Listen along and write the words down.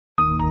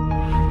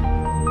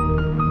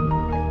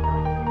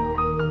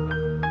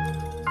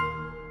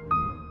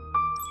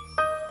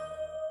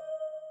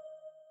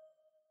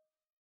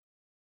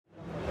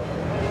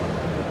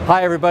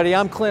Hi everybody,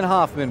 I'm Clint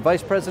Hoffman,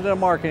 Vice President of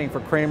Marketing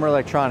for Kramer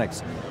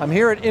Electronics. I'm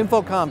here at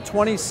InfoComm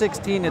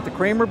 2016 at the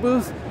Kramer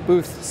booth,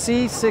 booth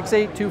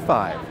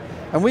C6825.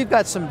 And we've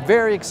got some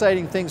very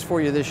exciting things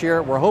for you this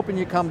year. We're hoping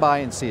you come by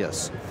and see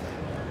us.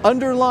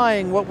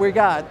 Underlying what we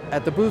got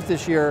at the booth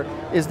this year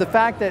is the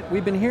fact that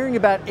we've been hearing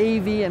about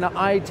AV and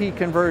IT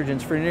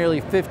convergence for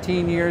nearly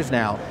 15 years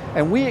now.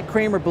 And we at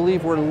Kramer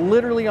believe we're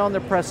literally on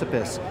the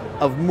precipice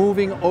of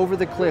moving over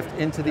the cliff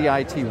into the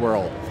IT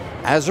world.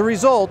 As a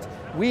result,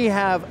 we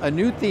have a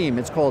new theme.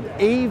 It's called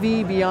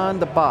AV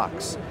Beyond the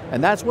Box.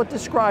 And that's what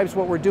describes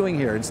what we're doing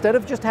here. Instead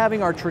of just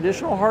having our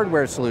traditional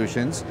hardware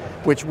solutions,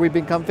 which we've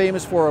become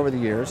famous for over the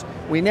years,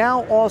 we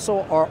now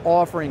also are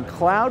offering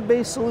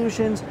cloud-based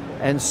solutions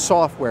and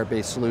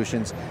software-based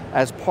solutions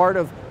as part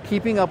of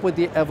keeping up with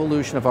the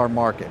evolution of our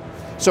market.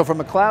 So from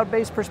a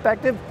cloud-based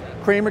perspective,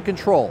 Kramer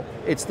Control.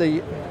 It's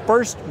the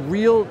first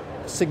real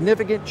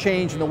significant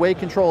change in the way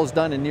control is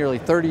done in nearly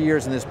 30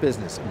 years in this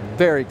business.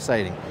 Very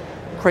exciting.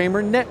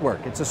 Kramer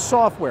Network, it's a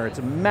software, it's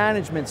a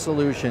management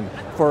solution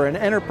for an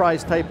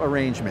enterprise type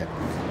arrangement.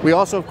 We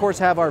also of course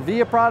have our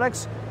VIA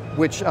products,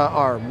 which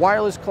are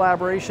wireless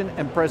collaboration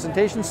and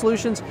presentation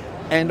solutions,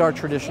 and our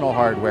traditional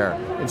hardware,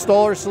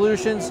 installer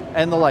solutions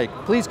and the like.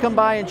 Please come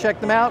by and check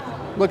them out.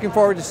 Looking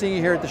forward to seeing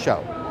you here at the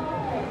show.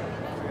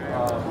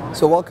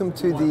 So welcome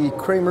to the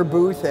Kramer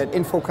booth at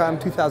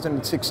InfoComm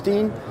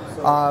 2016.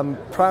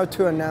 Proud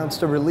to announce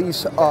the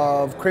release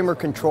of Kramer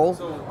Control,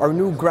 our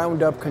new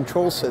ground-up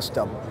control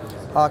system.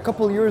 A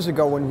couple of years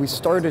ago when we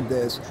started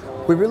this,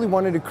 we really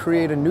wanted to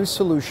create a new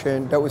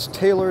solution that was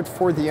tailored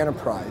for the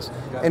enterprise.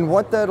 And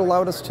what that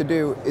allowed us to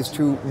do is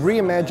to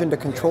reimagine the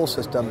control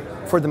system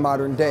for the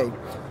modern day.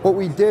 What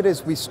we did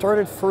is we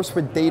started first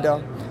with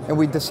data, and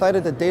we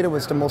decided that data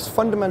was the most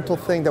fundamental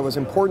thing that was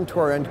important to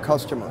our end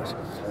customers.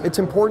 It's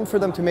important for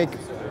them to make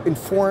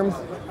informed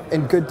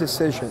and good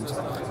decisions.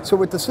 So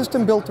with the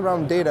system built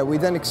around data, we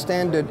then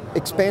expanded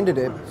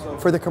it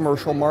for the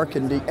commercial market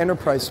and the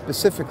enterprise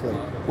specifically,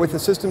 with a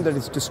system that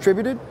is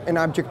distributed and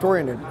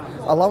object-oriented,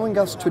 allowing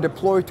us to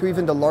deploy to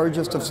even the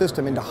largest of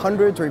systems in the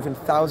hundreds or even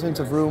thousands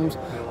of rooms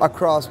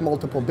across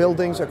multiple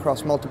buildings,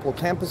 across multiple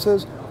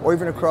campuses, or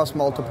even across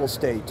multiple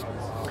states.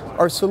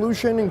 Our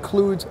solution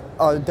includes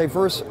a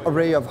diverse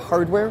array of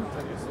hardware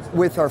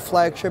with our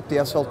flagship, the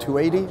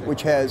SL280,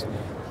 which has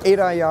 8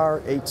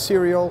 IR, 8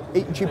 serial,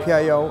 8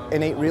 GPIO,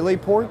 and 8 relay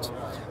ports,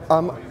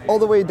 all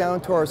the way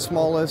down to our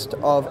smallest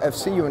of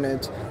FC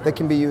units that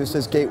can be used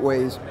as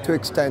gateways to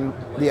extend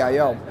the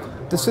I/O.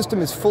 The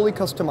system is fully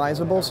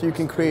customizable, so you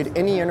can create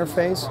any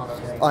interface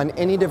on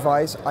any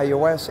device,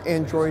 iOS,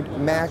 Android,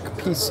 Mac,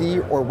 PC,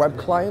 or web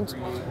client.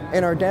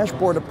 And our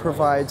dashboard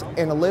provides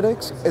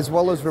analytics as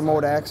well as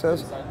remote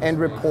access and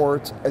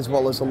reports as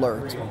well as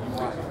alerts.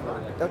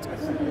 That's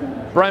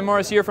it. Brian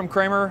Morris here from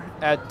Kramer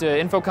at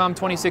InfoComm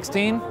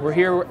 2016. We're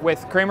here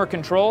with Kramer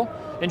Control,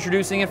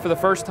 introducing it for the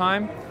first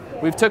time.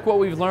 We've took what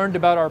we've learned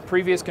about our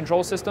previous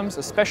control systems,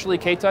 especially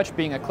K-Touch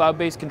being a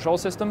cloud-based control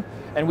system,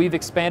 and we've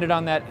expanded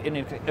on that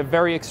in a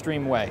very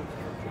extreme way.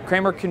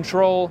 Kramer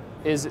Control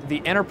is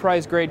the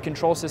enterprise-grade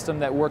control system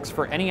that works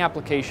for any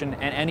application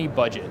and any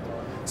budget.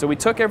 So we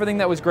took everything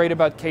that was great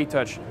about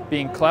K-Touch,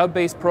 being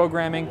cloud-based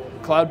programming,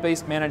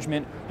 cloud-based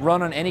management,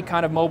 run on any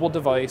kind of mobile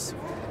device,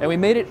 and we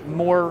made it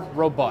more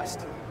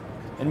robust.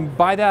 And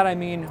by that I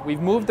mean we've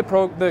moved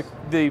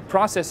the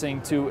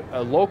processing to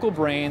a local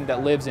brain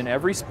that lives in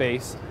every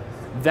space.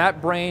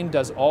 That brain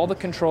does all the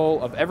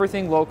control of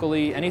everything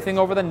locally, anything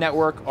over the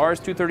network,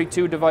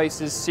 RS-232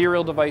 devices,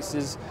 serial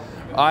devices,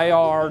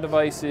 IR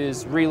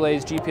devices,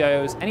 relays,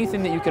 GPIOs,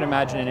 anything that you can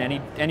imagine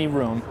in any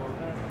room,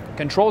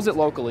 controls it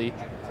locally,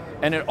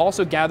 and it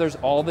also gathers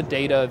all the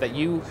data that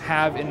you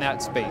have in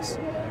that space.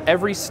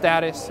 Every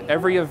status,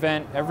 every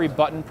event, every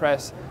button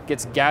press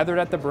gets gathered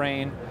at the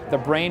brain. The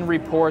brain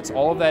reports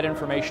all of that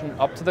information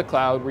up to the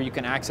cloud where you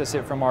can access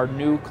it from our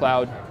new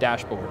cloud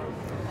dashboard.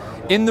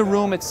 In the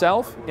room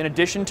itself, in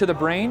addition to the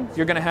brain,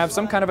 you're going to have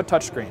some kind of a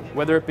touchscreen,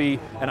 whether it be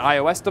an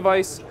iOS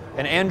device,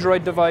 an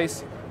Android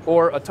device,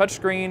 or a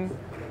touchscreen.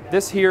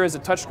 This here is a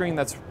touchscreen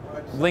that's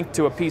linked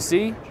to a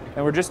PC,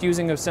 and we're just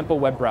using a simple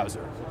web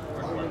browser.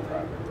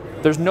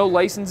 There's no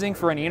licensing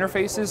for any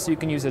interfaces, so you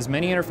can use as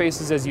many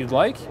interfaces as you'd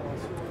like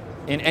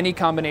in any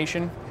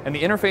combination, and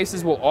the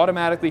interfaces will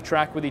automatically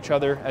track with each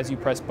other as you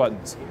press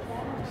buttons.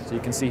 So you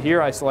can see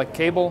here I select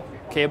cable.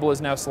 Cable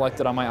is now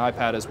selected on my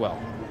iPad as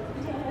well.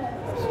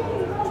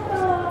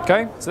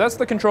 Okay, so that's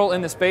the control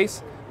in the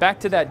space. Back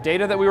to that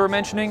data that we were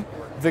mentioning,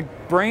 the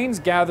brains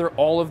gather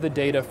all of the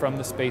data from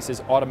the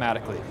spaces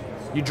automatically.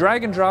 You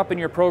drag and drop in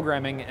your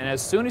programming, and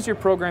as soon as your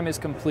program is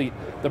complete,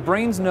 the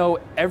brains know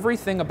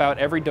everything about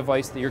every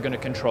device that you're going to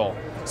control.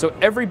 So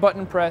every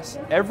button press,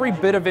 every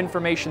bit of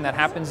information that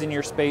happens in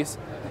your space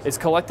is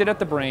collected at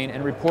the brain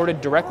and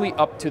reported directly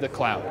up to the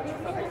cloud.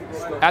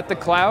 At the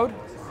cloud,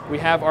 we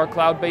have our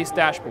cloud-based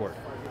dashboard.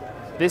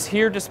 This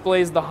here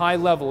displays the high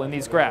level in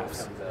these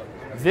graphs.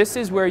 This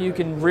is where you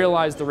can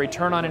realize the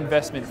return on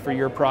investment for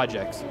your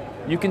projects.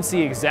 You can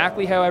see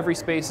exactly how every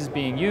space is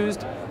being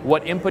used,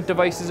 what input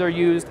devices are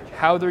used,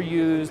 how they're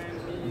used,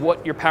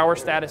 what your power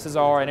statuses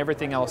are and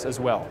everything else as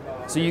well.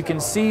 So you can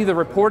see the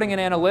reporting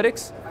and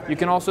analytics. You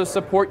can also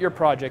support your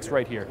projects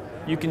right here.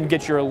 You can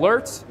get your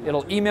alerts,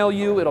 it'll email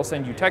you, it'll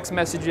send you text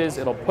messages,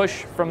 it'll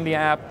push from the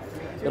app,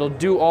 it'll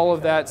do all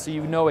of that so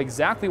you know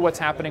exactly what's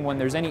happening when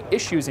there's any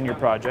issues in your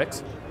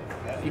projects.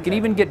 You can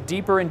even get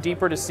deeper and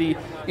deeper to see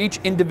each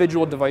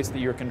individual device that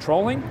you're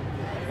controlling,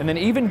 and then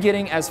even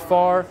getting as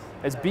far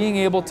as being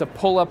able to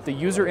pull up the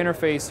user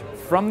interface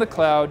from the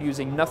cloud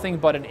using nothing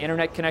but an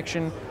internet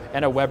connection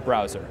and a web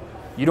browser.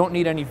 You don't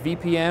need any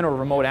VPN or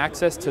remote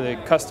access to the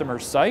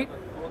customer's site.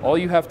 All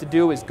you have to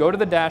do is go to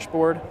the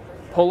dashboard,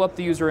 pull up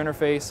the user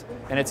interface,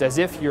 and it's as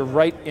if you're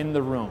right in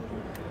the room.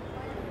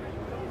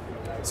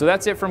 So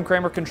that's it from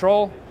Kramer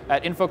Control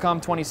at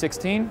InfoComm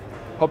 2016.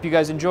 Hope you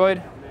guys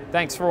enjoyed.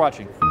 Thanks for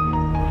watching.